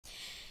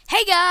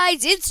Hey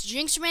guys, it's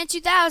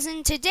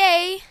Jinxerman2000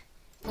 today,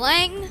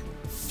 playing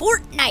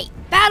Fortnite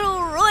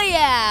Battle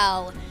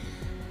Royale.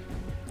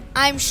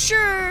 I'm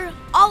sure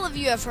all of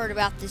you have heard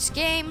about this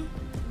game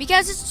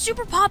because it's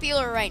super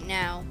popular right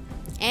now.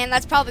 And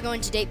that's probably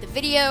going to date the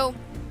video,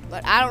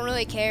 but I don't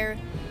really care.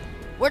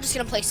 We're just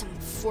going to play some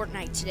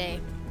Fortnite today.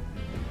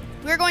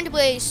 We're going to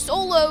play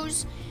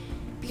solos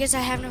because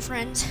I have no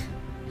friends.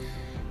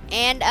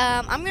 And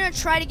I'm going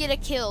to try to get a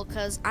kill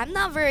because I'm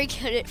not very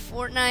good at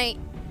Fortnite.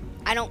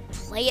 I don't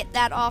play it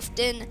that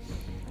often,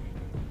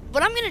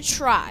 but I'm gonna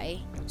try.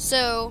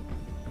 So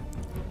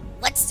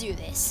let's do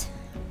this.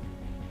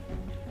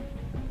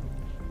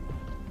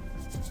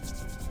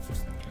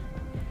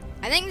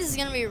 I think this is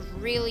gonna be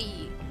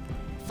really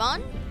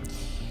fun.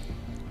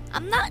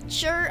 I'm not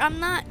sure.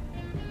 I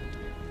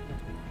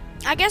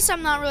guess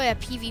I'm not really a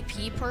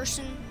PvP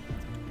person,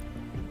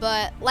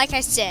 but like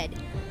I said,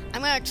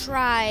 I'm gonna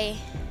try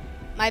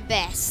my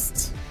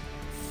best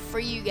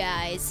for you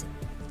guys.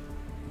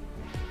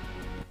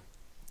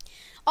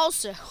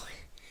 Also,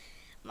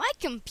 my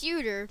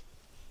computer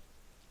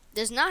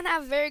does not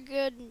have very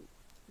good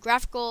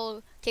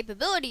graphical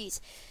capabilities.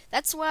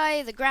 That's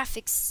why the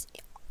graphics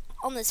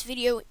on this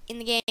video in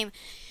the game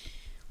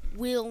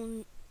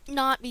will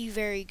not be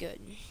very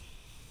good.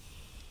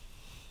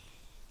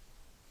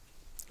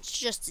 It's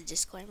just a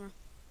disclaimer.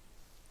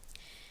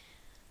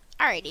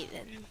 Alrighty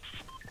then.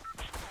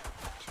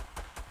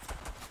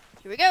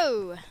 Here we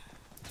go.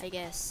 I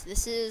guess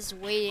this is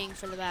waiting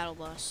for the battle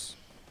bus.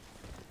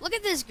 Look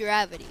at this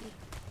gravity.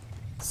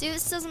 See,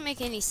 this doesn't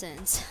make any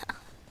sense.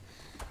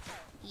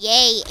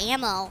 Yay,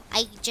 ammo.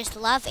 I just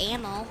love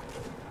ammo.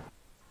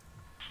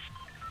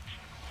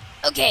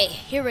 Okay,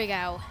 here we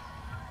go.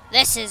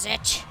 This is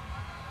it.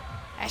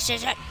 This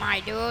is it,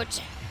 my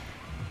dudes.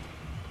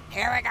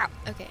 Here we go.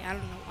 Okay, I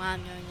don't know why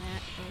I'm doing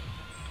that,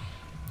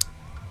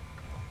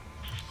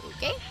 but...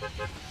 Okay.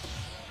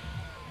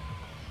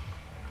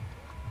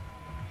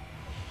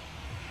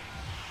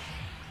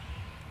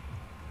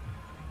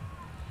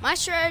 My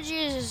strategy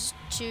is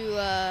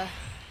to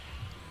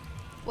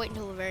wait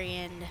until the very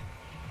end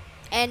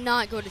and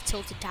not go to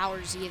tilted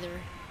towers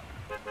either,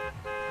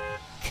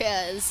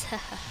 cause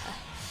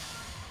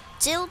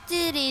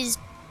tilted is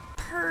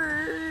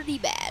pretty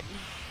bad.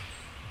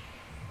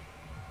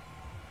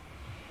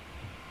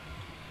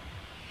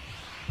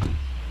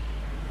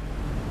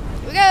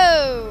 Here we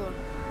go.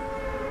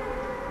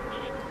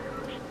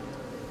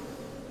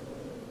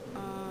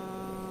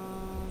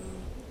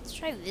 Let's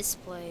try this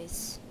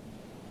place.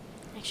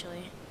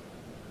 Actually,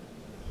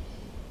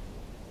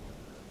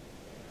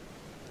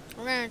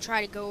 we're gonna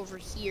try to go over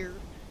here,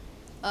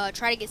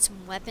 try to get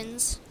some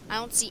weapons. I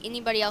don't see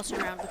anybody else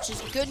around, which is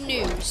good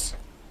news.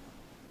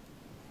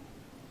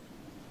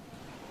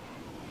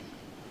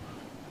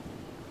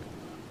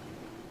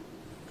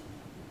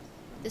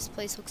 This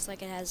place looks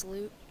like it has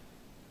loot.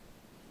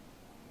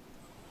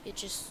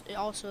 It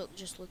also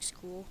just looks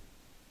cool.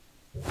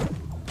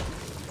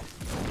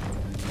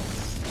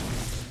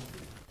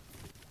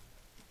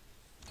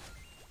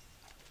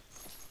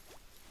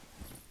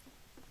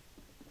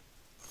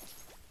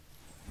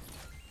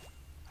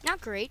 Not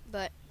great,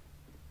 but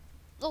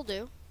they'll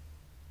do.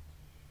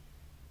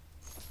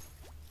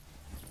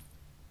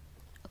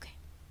 Okay.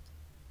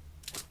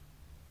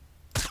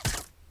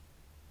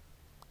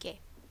 Okay.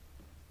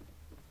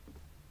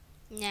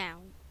 Now.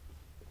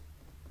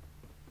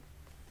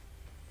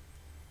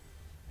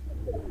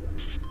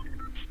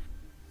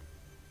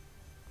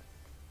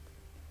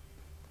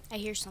 I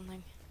hear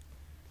something.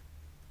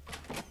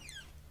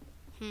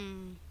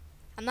 I'm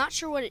not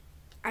sure what it...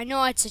 I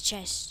know it's a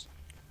chest.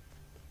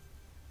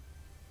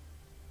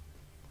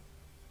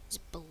 Is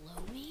it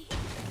below me?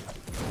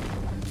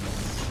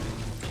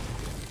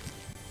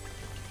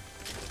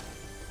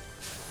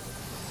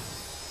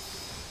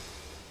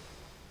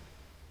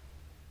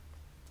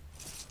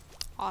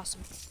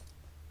 Awesome.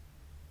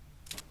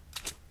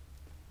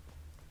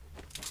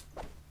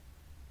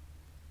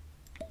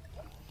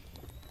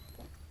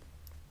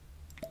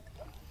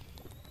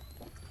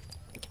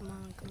 Come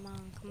on, come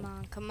on, come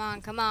on, come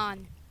on, come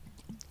on.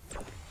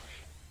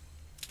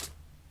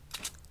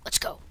 Let's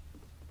go.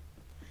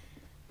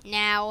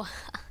 Now,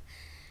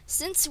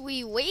 since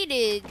we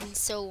waited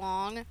so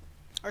long,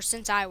 or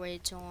since I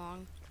waited so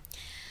long,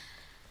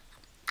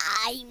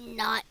 I'm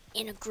not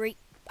in a great...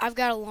 I've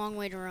got a long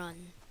way to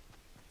run.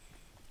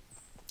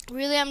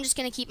 Really, I'm just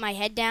going to keep my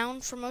head down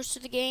for most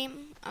of the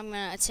game. I'm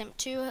going to attempt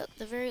to, at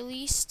the very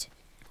least.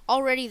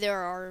 Already there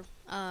are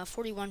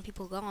 41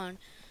 people gone,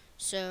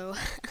 so...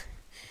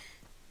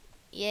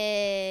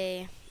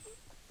 Yay.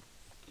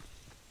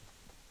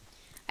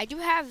 I do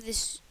have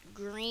this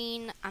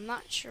green... I'm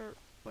not sure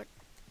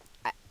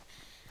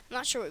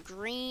what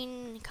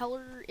green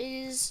color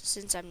is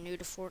since I'm new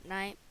to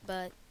Fortnite,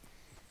 but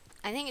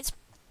I think it's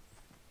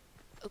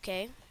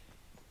okay.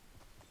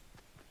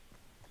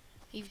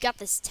 You've got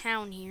this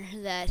town here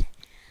that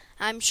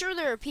I'm sure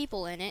there are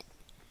people in it.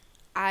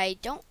 I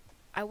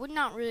would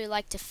not really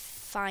like to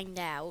find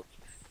out.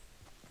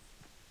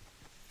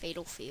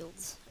 Fatal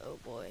Fields. Oh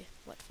boy,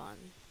 what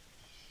fun.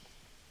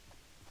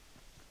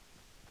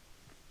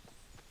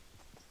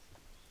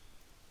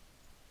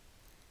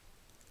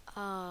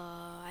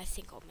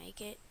 think I'll make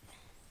it.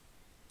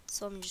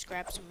 So let me just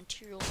grab some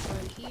materials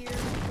right here.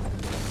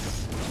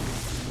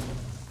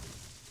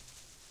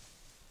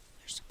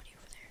 There's somebody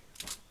over there.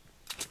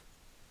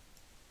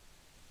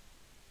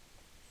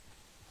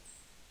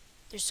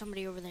 There's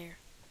somebody over there.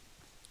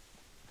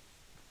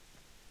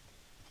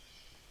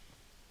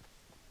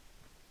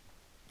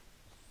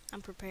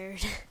 I'm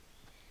prepared.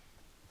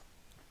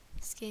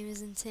 This game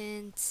is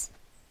intense.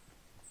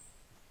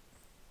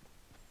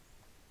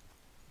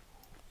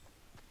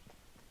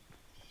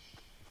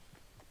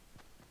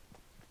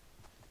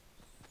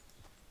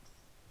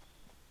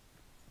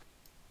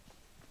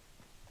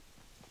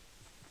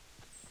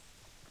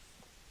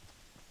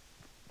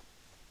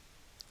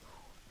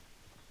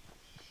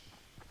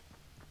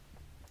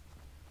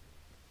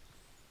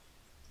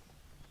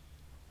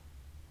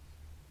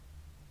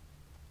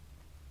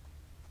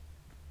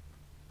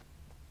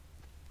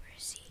 Where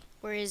is he?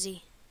 Where is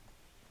he?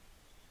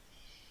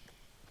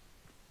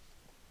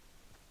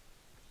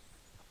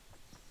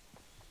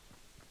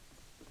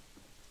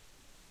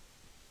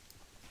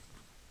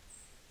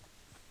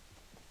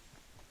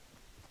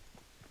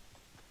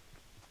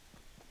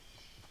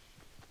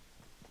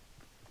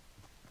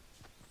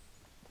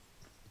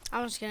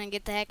 I'm just gonna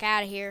get the heck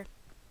out of here.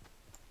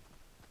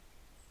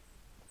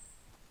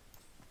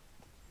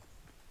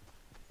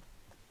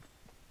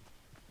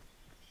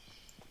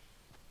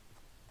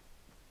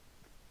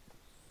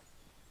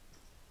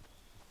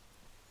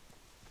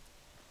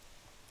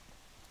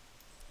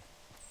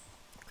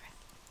 Crap.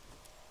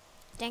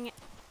 Dang it.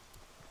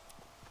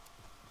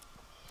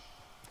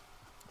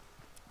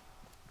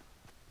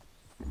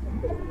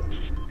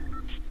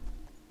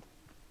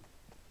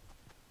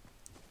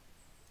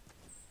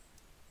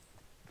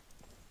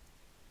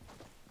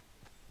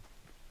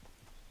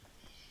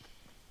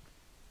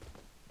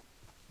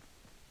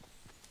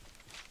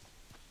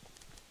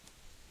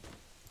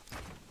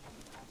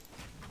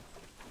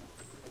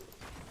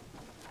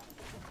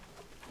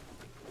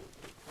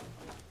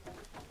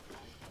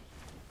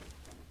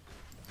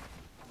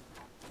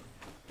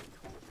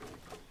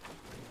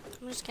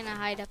 I'm just gonna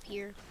hide up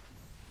here.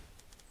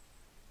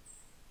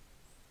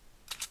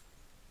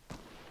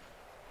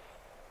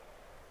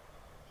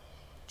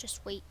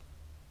 Just wait.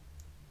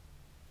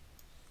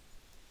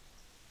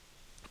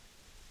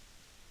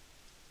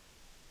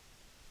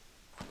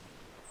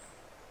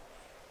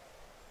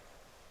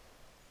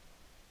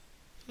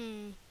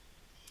 Hmm.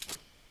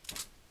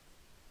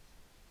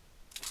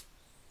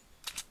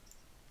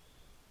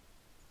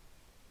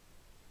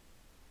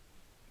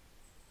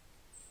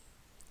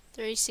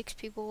 36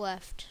 people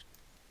left.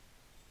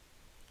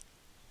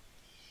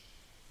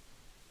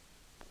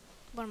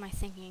 What am I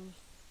thinking?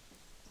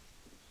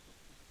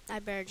 I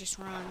better just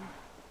run.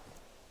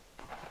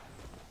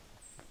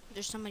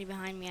 There's somebody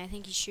behind me. I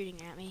think he's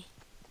shooting at me.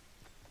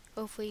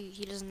 Hopefully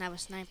he doesn't have a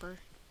sniper.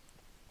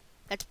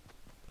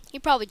 He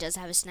probably does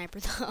have a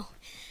sniper though.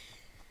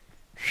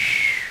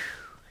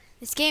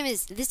 This game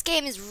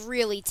is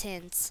really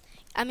tense.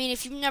 I mean,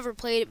 if you've never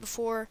played it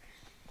before,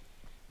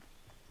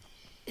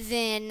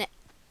 then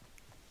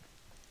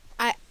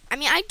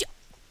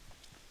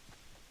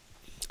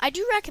I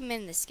do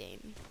recommend this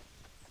game.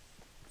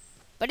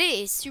 But it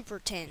is super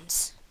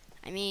tense.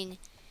 I mean,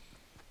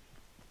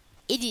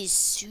 it is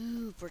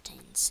super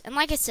tense. And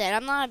like I said,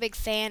 I'm not a big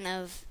fan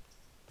of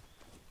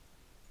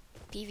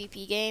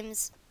PvP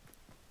games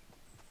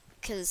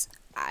because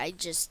I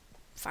just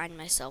find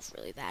myself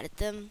really bad at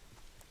them.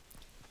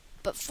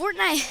 But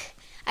Fortnite,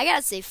 I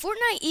gotta say,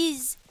 Fortnite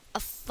is a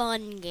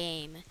fun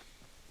game.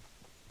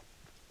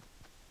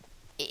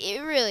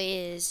 It really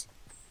is.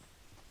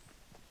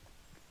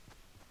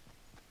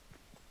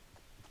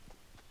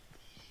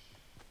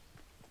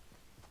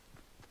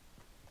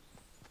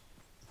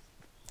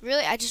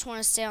 Really, I just want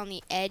to stay on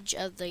the edge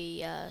of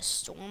the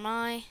storm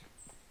eye.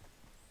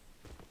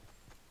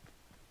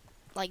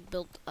 Like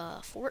build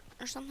a fort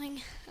or something.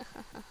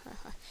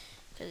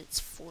 Because it's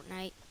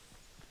Fortnite.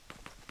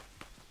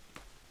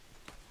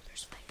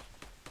 There's fighting.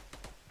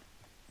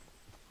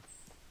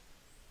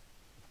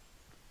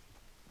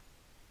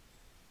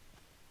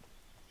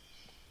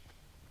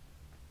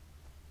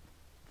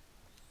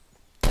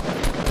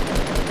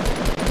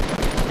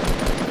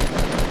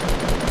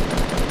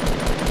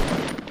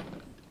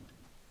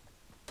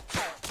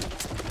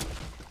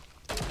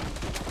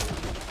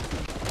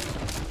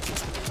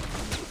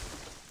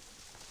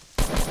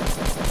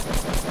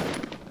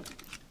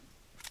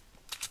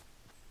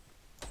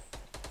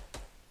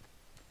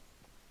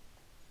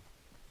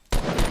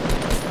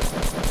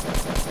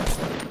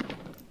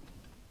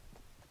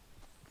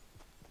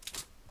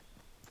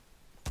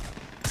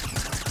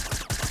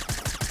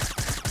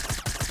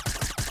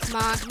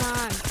 Come on, come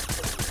on.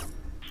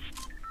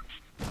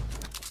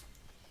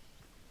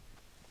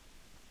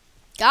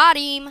 Got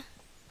him.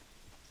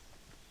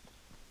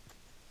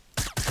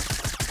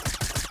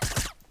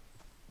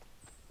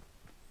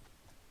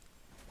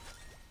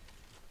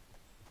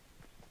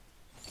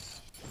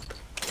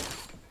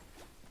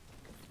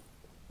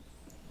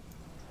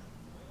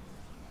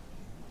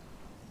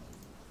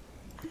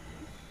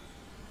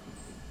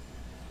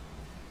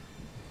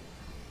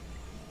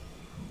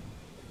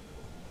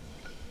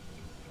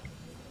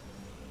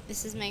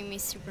 This is making me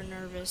super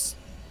nervous.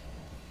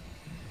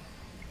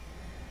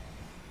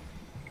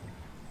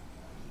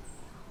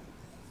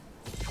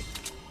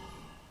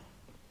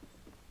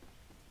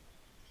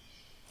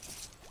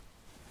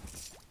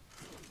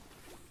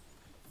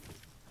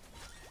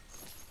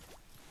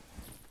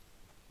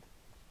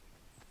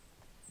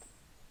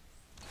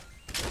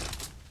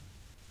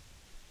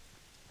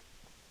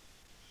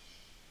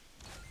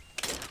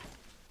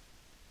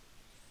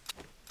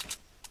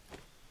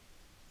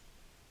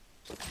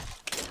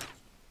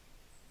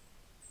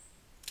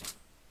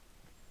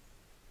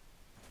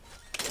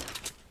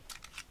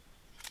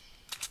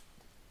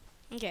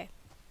 Okay.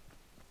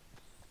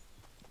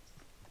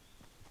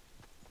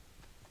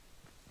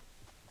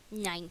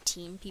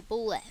 "19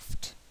 people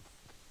left."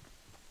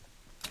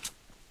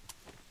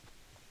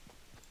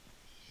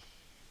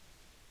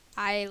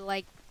 I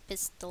like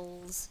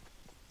pistols.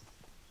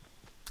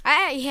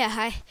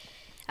 I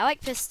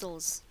like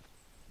pistols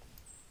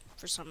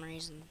for some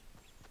reason.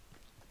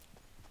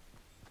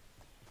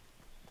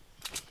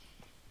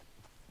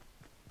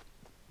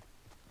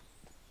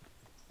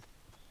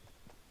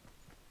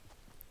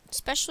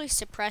 Especially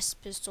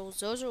suppressed pistols.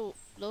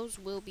 Those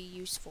will be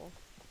useful.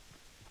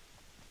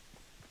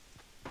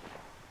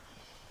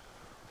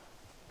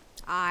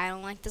 I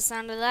don't like the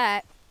sound of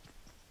that.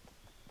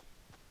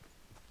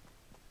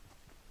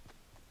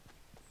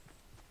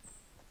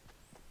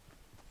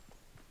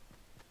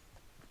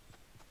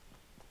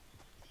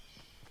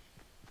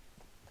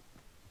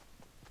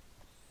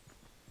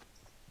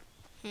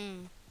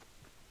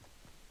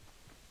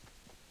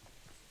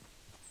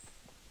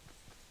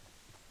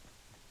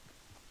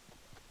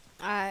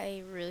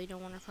 I really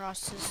don't want to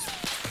cross this.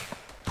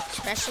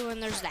 Especially when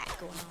there's that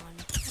going on.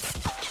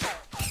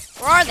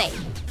 Where are they?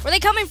 Where are they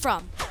coming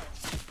from?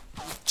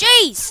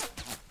 Jeez!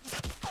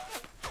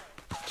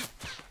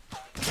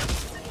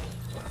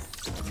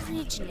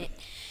 Reaching it.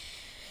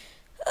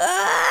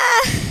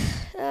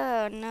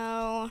 Oh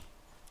no.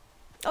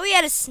 Oh, he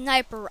had a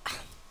sniper.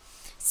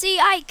 See,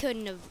 I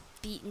couldn't have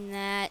beaten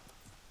that.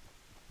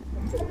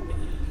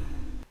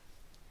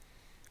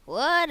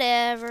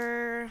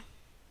 Whatever.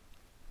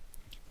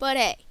 But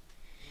hey,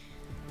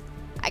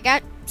 I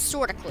got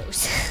sorta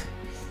close.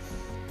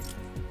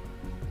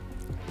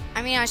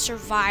 I mean, I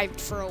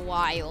survived for a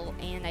while,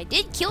 and I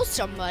did kill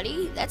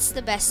somebody. That's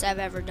the best I've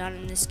ever done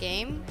in this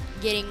game,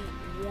 getting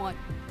 1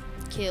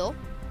 kill.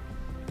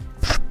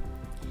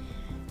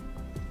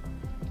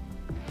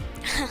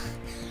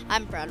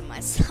 I'm proud of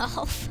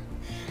myself.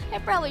 I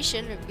probably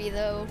shouldn't be,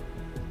 though.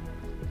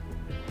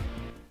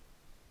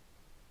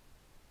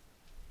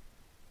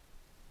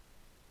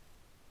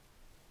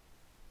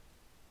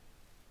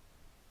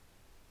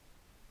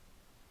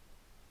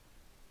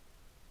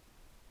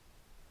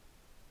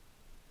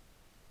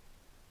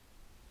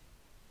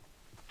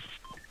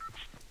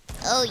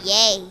 Oh,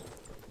 yay.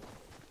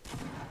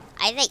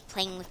 I like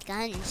playing with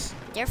guns.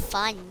 They're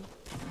fun.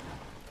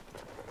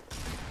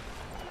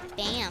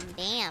 Bam,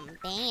 bam,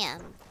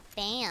 bam,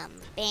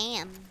 bam,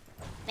 bam,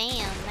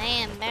 bam,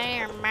 bam,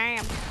 bam,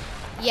 bam.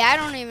 Yeah, I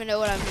don't even know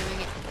what I'm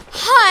doing.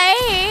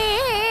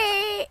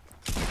 Hi!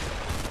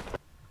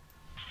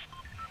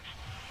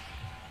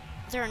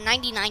 There are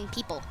 99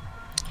 people,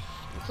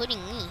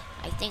 including me,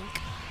 I think.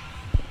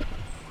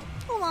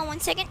 Hold on 1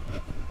 second.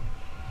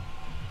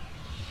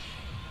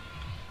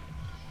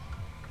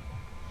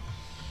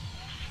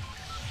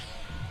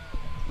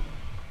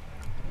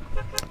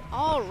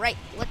 Alright,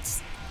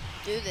 let's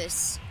do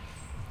this.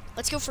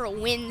 Let's go for a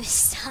win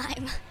this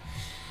time.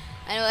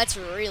 I know that's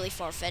really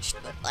far-fetched,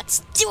 but let's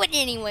do it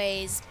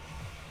anyways.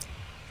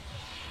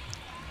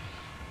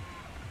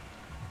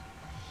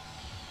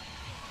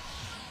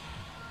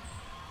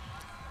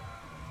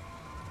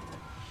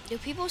 Do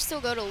people still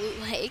go to Loot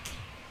Lake?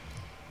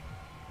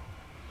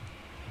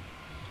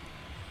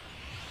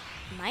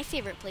 My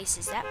favorite place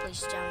is that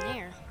place down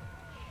there.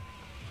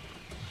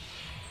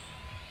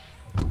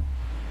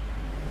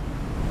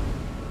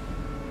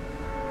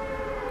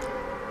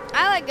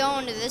 I like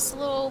going to this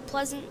little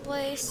pleasant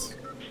place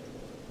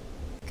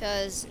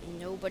because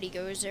nobody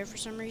goes there for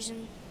some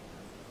reason.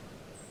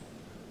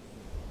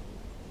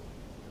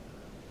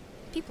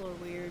 People are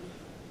weird.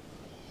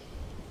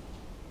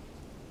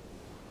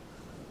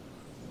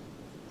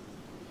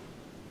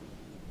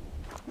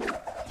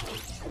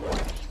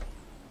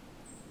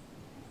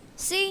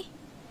 See?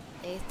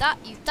 You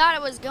thought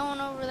it was going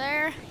over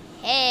there?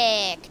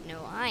 Heck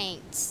no, I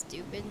ain't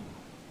stupid.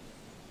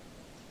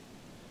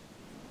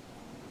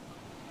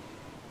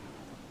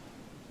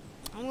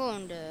 I'm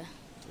going to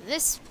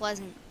this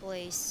pleasant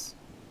place.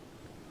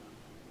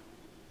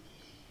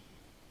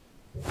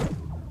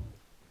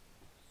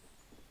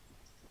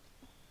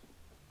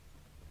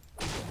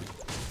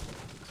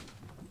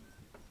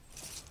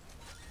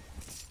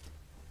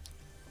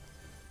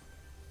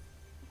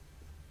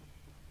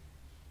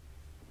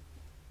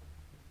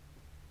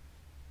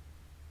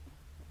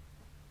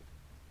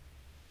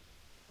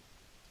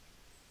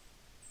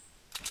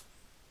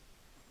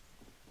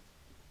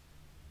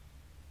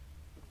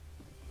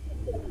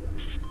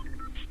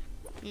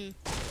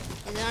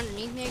 Is it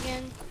underneath me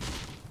again?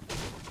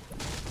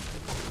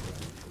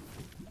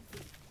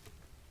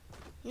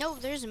 No,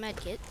 there's a med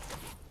kit.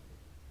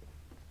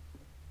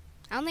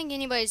 I don't think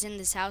anybody's in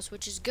this house,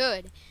 which is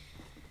good.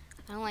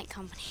 I don't like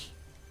company.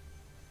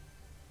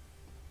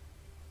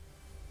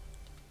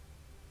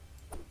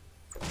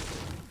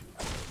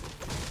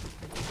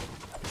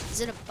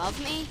 Is it above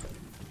me?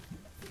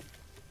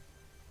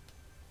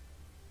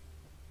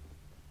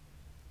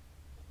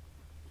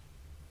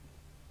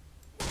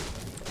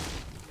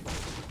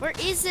 Where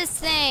is this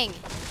thing?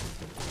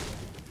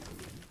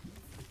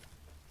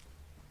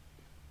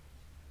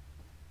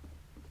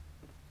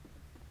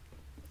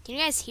 Can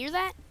you guys hear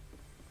that?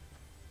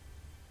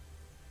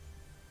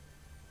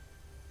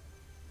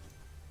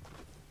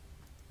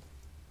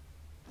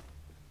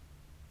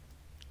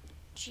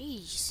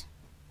 Jeez.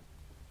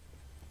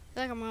 I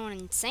feel like I'm going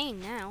insane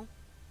now.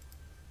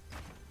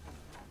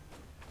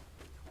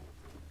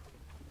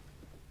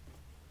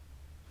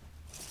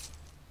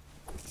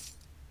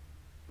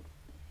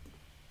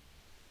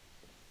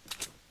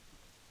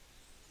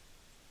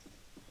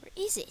 Where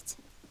is it?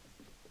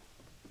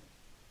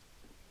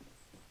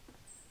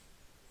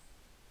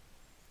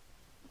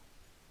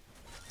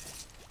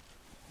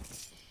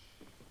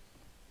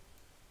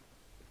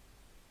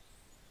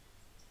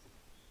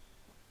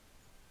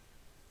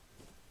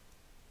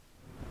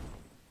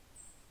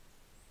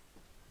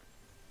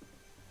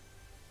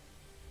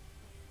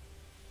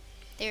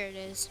 There it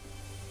is.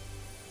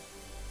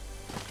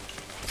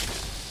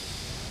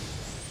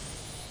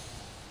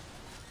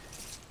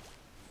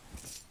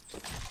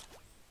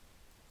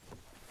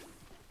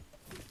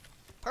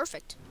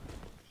 Perfect.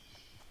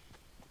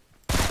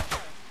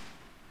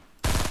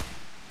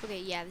 Okay,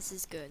 yeah, this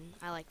is good.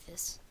 I like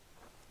this.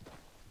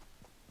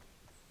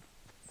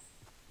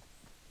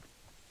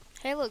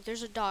 Hey, look,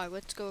 there's a dog.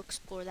 Let's go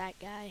explore that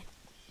guy.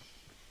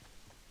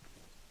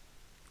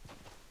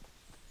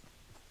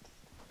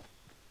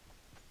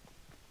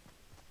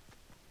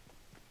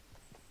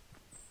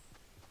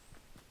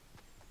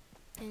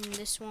 And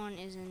this one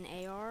is an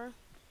AR.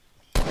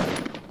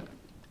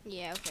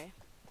 Yeah, okay.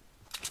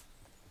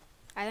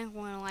 I think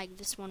we're gonna like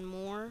this one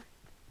more.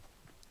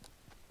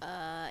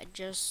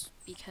 Just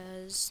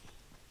because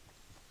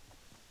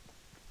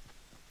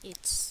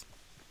it's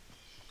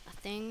a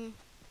thing.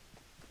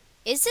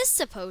 Is this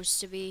supposed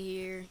to be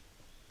here?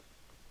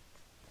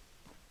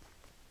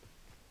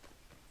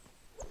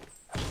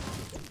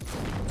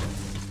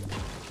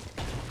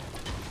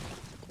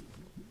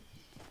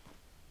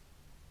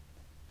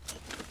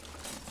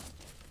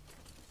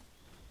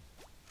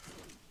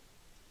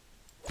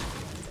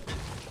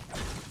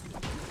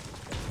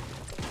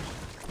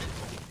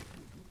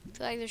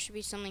 I feel like there should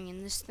be something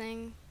in this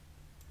thing.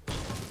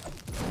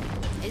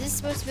 Is this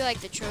supposed to be like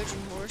the Trojan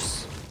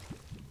horse?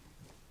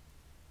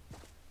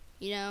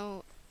 You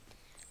know,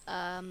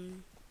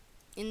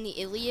 in the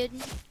Iliad?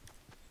 Was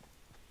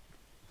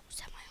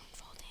that my own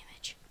fall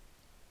damage?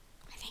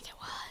 I think it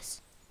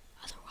was.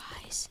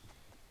 Otherwise,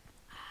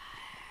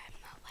 I'm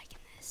not liking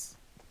this.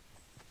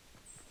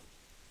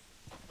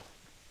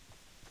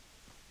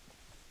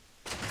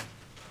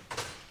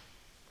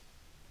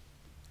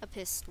 A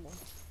pistol.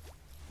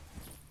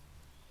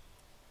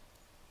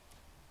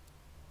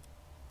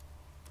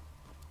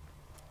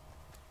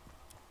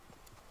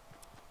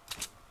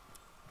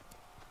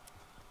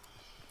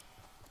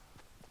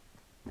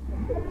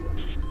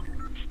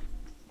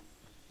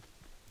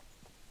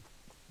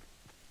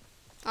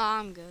 Oh,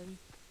 I'm good.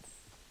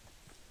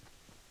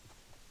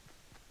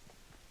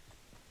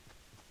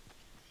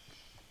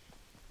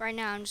 Right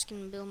now, I'm just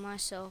gonna build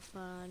myself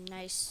a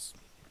nice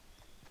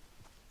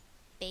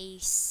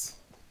base.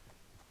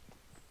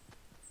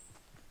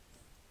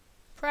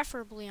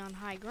 Preferably on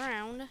high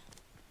ground.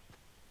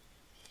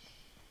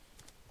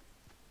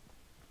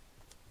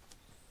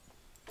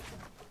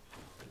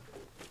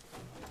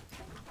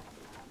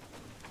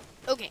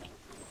 Okay.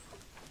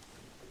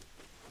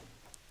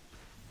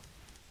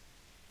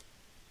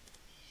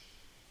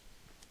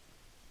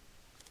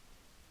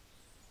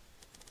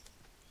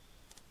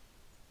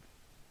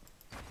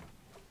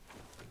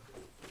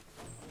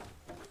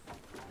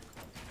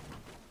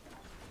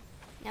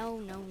 No,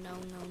 no, no, no,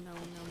 no, no,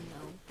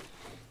 no.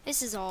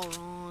 This is all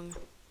wrong.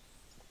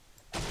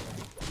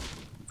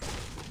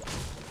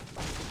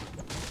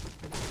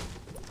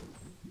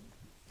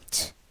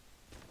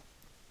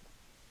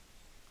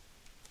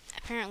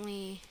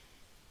 Apparently,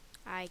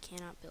 I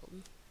cannot build.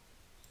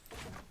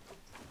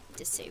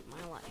 This saved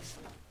my life.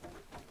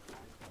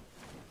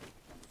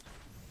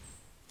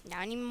 Now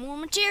I need more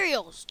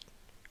materials.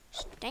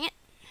 Dang it.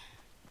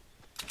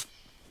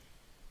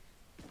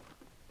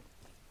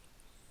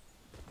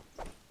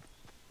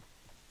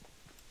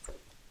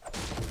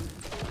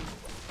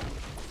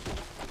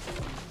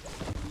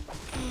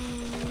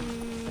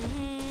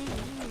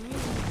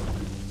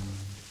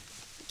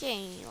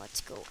 Okay,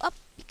 let's go up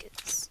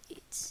because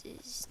it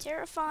is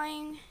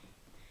terrifying.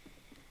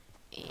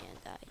 And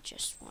I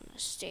just want to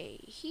stay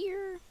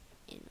here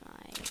in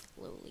my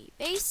lowly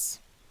base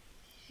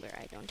where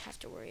I don't have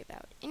to worry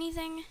about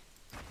anything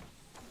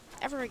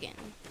ever again.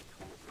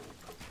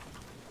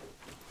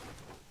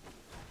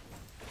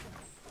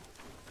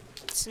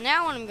 So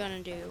now what I'm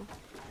gonna do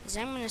is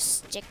I'm gonna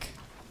stick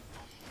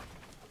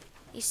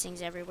these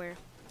things everywhere.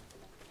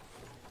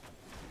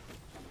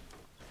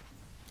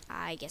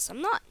 I guess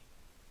I'm not.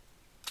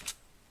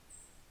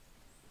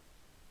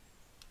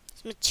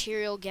 This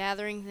material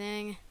gathering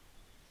thing.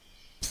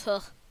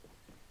 Puh.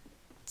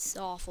 It's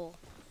awful.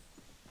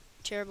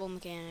 Terrible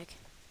mechanic.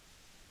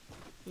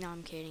 No,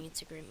 I'm kidding.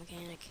 It's a great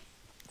mechanic.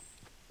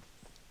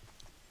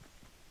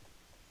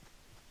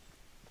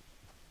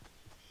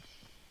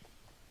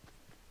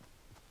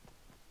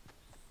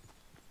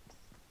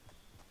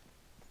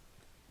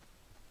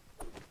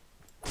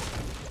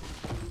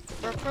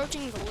 We're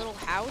approaching the little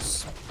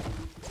house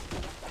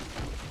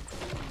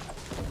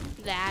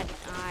that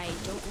I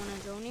don't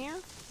want to go near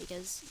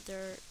because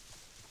there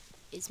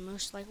is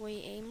most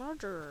likely a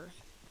murderer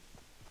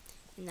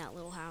in that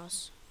little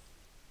house.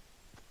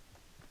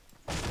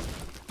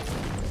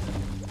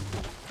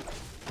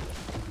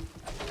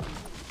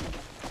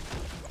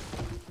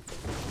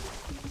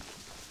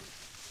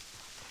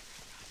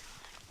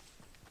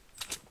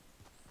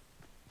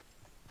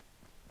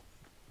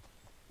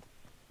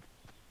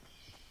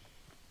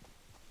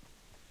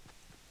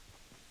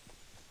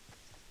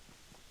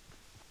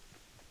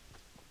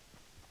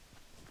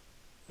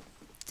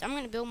 So I'm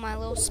gonna build my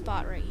little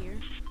spot right here.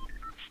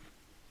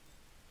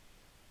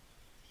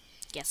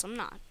 Guess I'm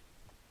not.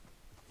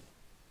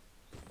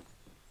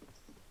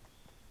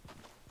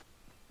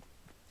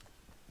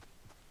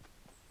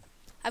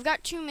 I've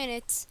got 2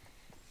 minutes.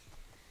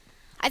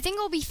 I think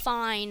I'll be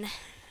fine.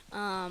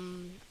 As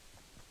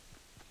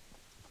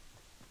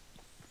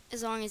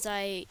long as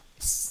I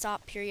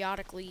stop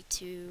periodically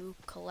to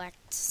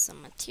collect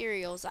some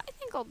materials, I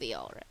think I'll be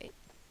alright.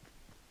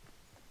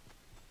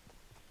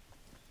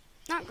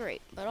 Not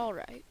great, but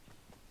alright.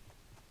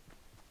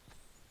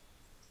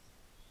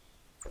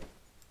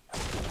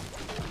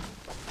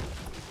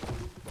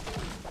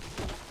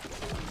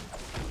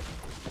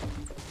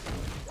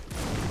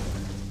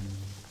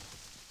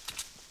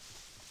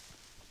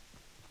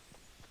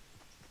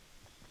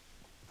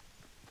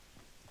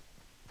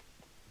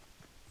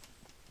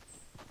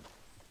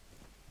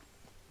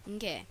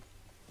 Okay.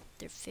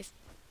 They're 50.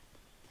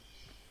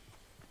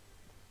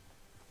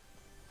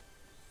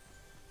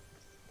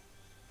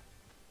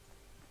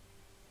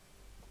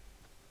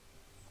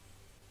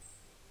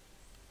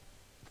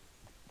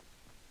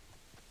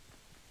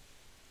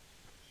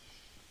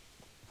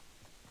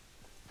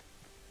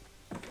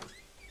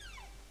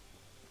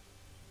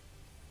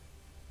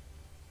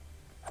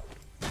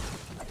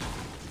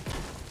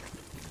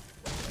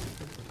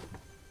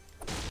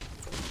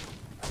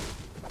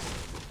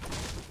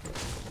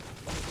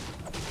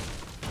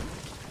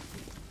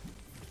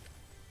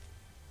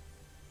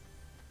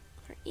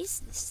 Where is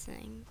this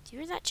thing? Do you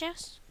hear that,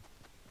 chest?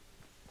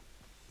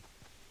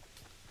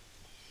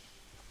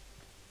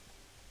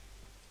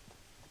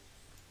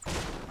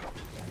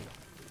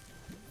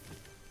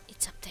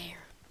 It's up there.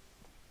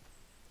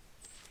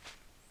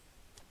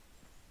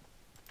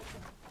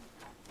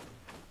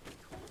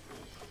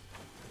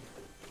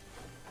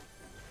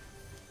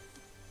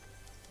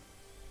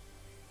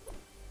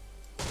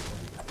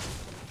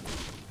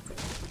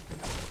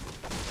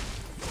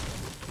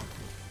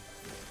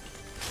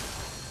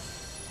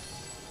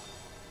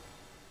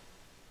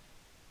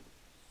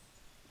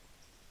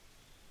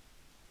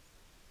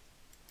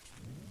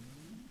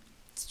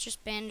 Let's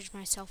just bandage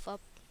myself up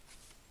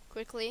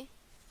quickly.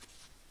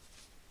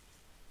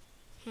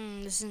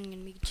 This isn't gonna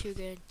be too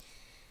good.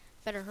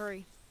 Better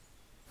hurry.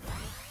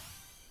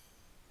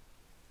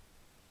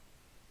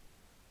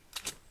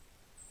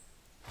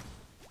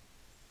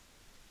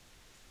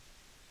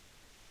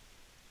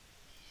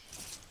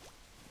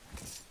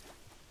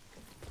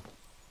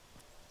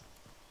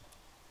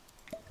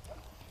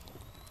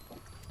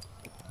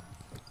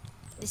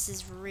 This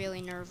is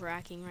really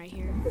nerve-wracking right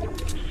here.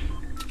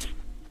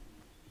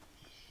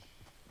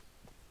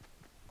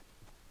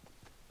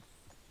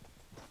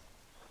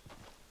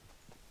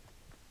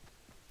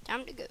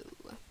 Time to go.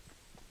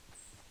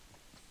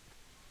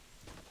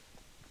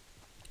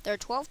 There are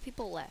 12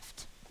 people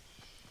left.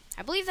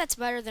 I believe that's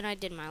better than I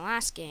did in my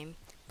last game,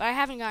 but I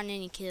haven't gotten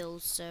any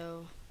kills,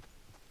 so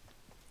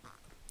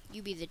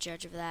you be the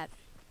judge of that.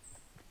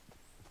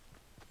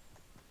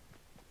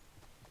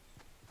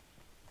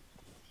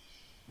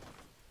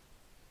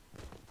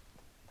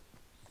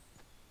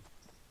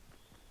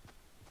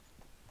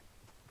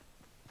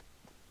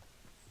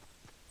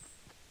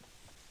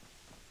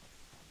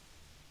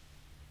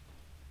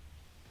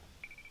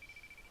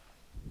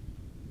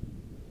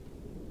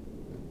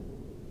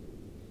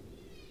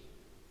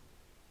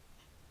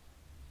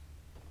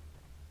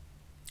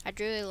 I'd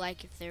really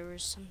like if there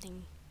was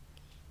something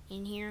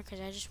in here,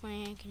 because I just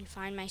want to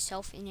confine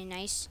myself in a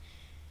nice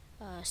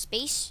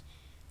space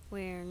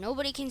where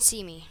nobody can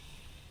see me.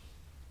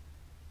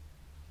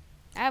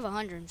 I have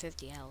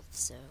 150 health,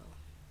 so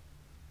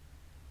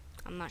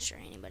I'm not sure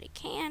anybody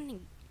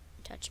can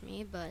touch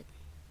me, but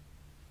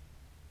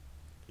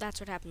that's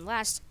what happened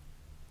last,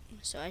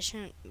 so I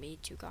shouldn't be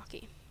too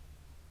cocky.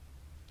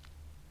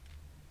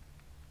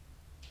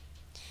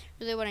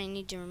 Really what I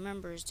need to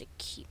remember is to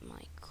keep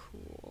my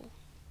cool.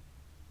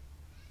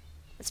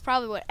 That's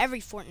probably what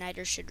every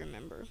Fortniter should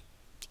remember,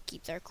 to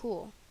keep their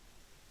cool.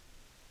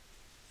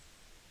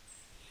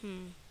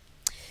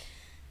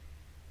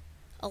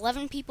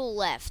 11 people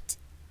left.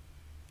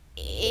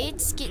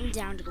 It's getting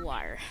down to the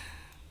wire.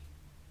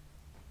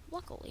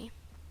 Luckily.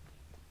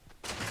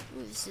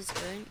 Ooh, this is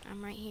good.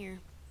 I'm right here.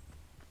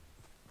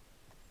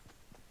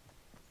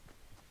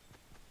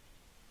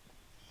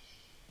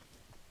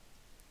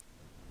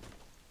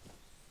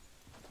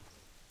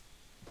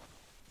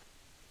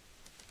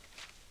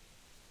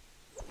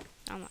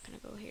 I'm not gonna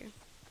go here.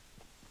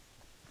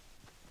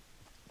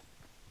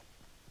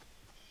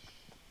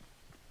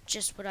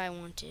 Just what I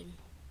wanted.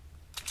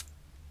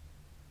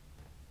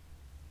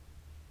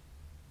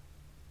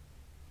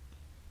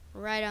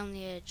 Right on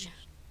the edge.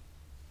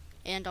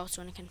 And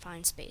also in a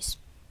confined space.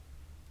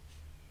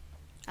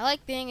 I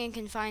like being in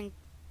confined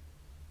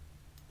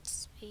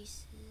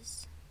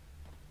spaces.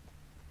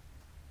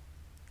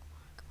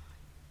 Come on.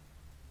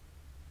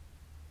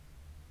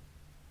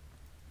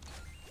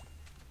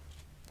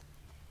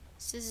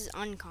 So this is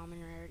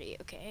uncommon rarity,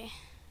 okay.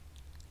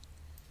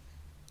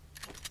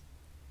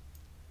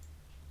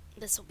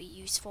 This will be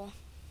useful.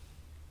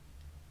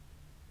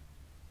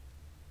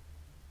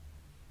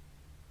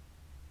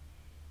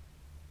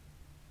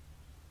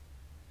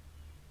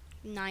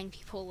 Nine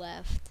people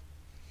left.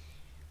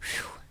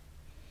 Whew.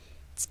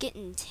 It's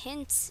getting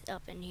tense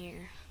up in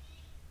here.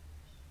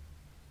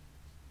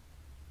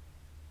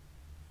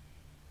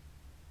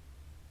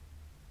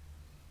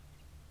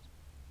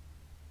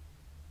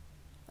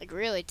 Like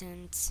really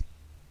tense.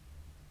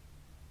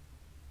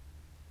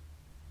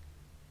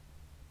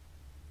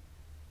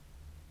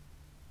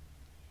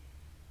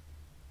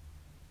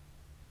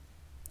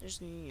 There's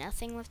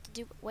nothing left to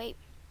do but wait.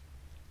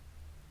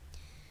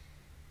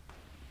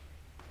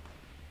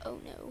 Oh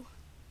no.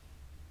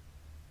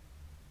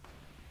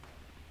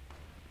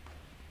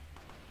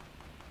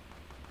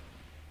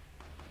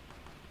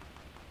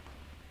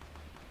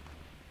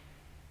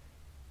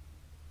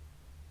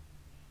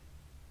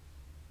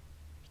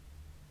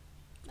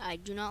 I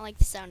do not like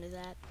the sound of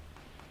that.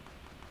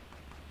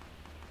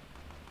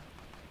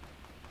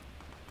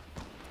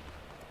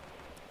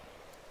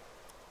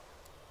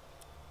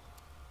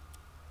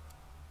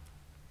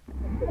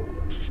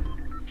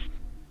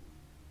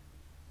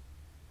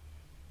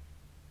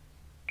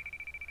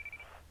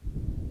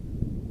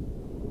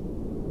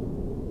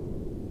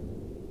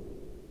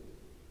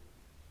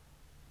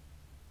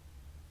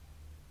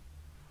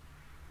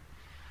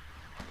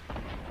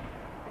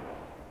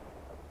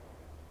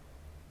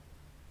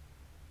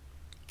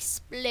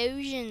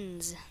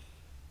 Explosions.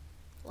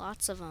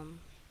 Lots of them.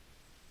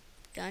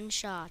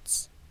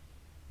 Gunshots.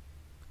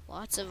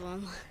 Lots of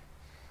them.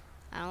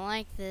 I don't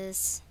like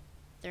this.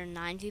 There are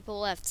 9 people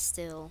left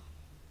still.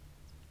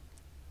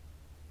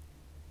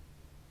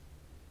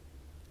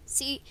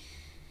 See,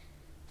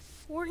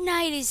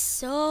 Fortnite is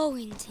so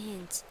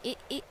intense.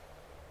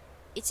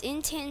 It's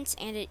intense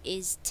and it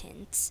is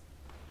tense.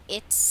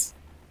 It's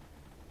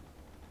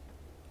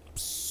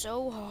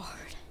so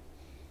hard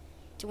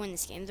to win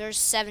this game. There's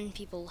 7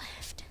 people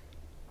left.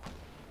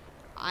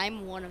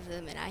 I'm one of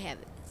them and I have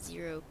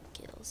 0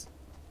 kills.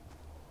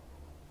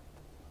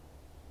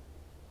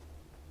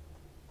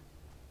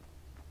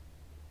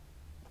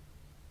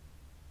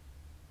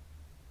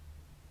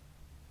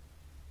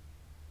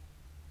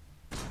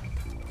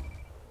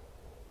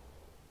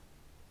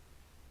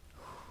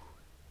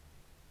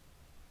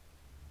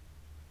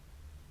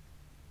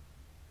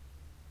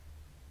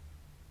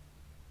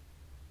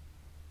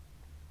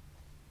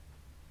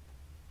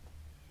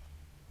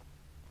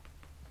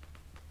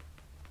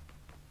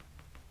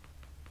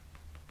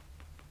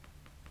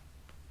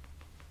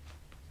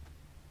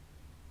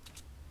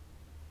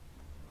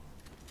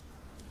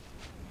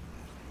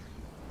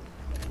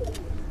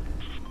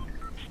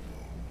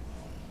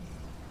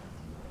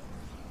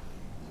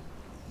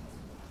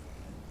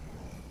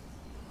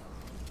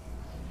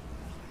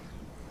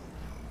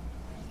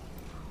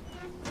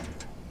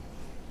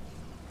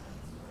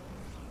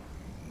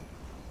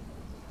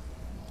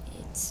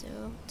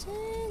 So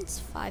tense.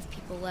 5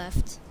 people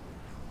left.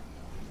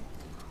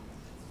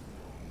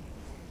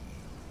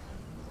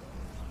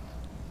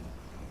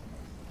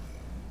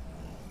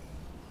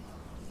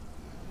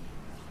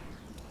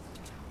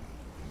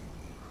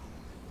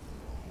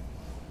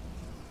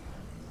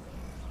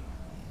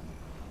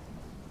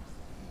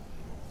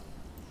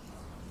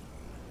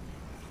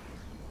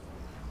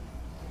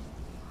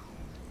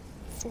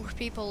 Four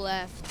people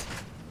left.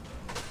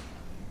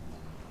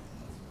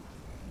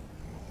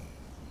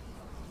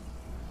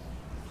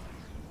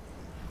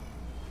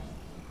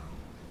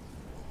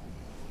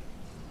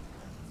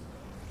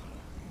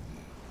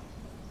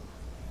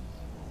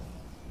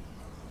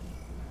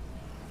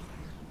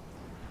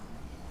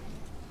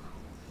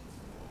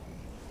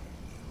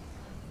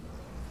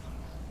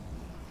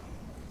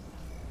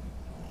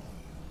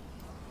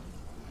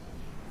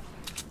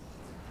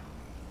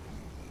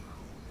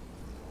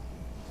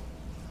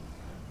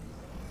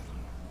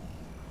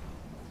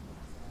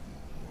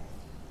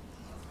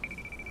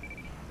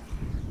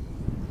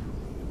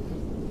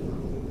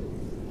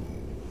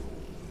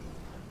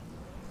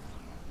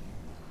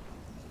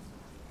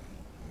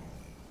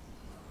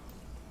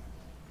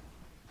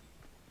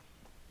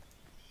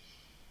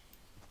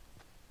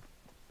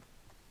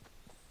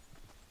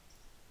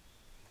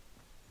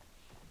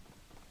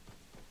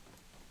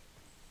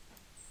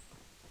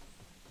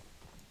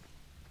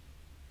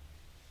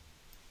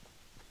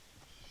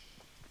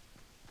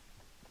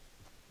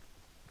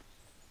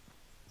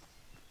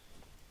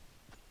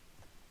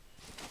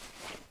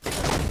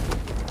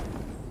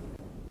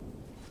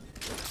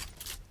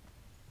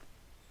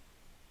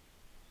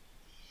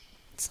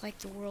 It's like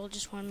the world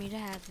just wanted me to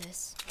have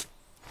this.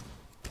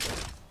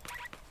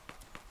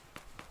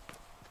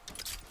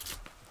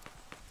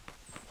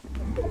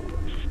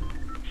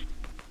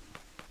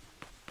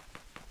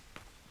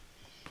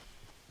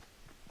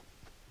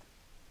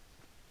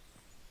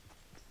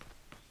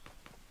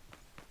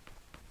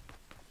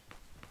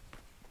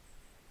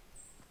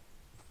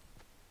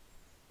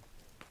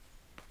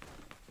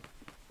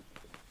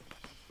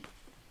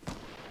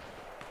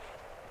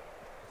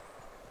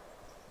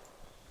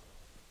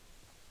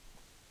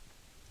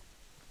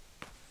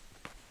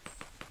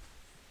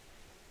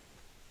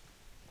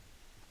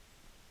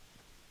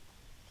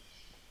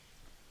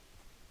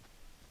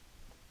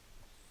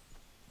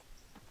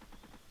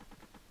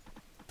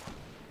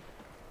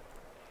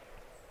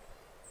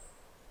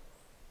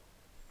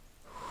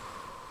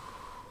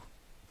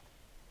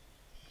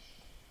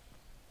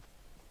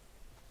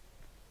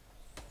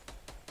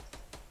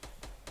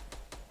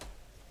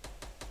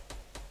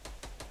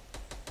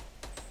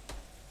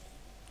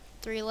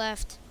 Three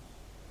left.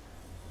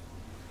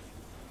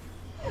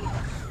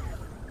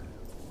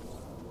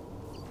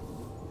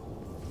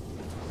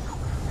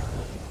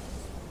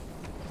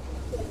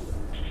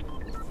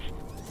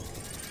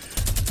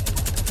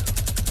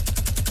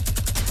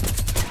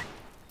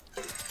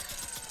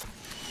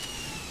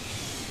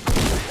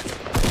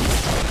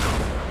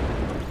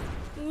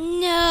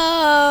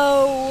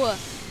 No!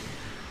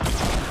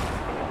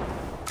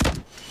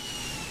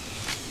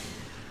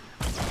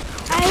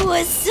 I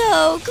was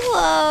so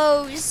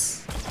close.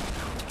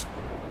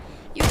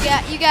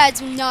 You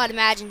guys would not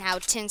imagine how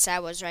tense I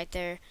was right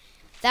there.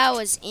 That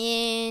was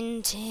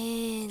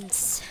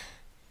intense.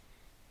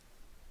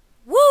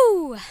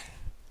 Woo!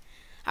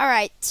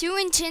 Alright, 2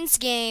 intense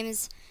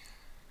games.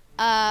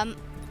 I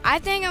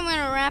think I'm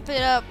gonna wrap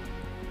it up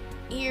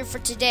here for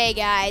today,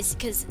 guys,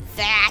 because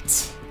that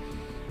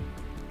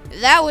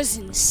was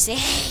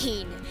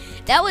insane.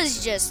 That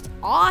was just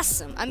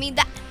awesome. I mean,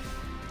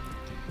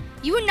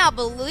 you would not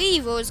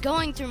believe what was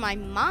going through my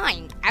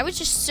mind. I was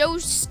just so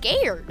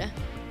scared.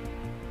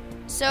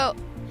 So,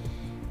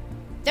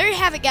 there you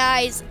have it,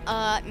 guys.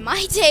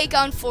 My take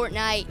on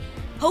Fortnite.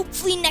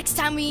 Hopefully next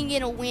time we can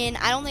get a win.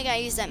 I don't think I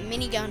used that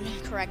minigun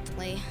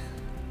correctly.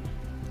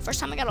 First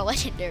time I got a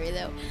legendary,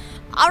 though.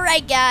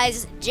 Alright,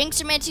 guys.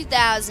 Jinxerman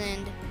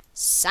 2000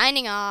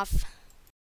 signing off.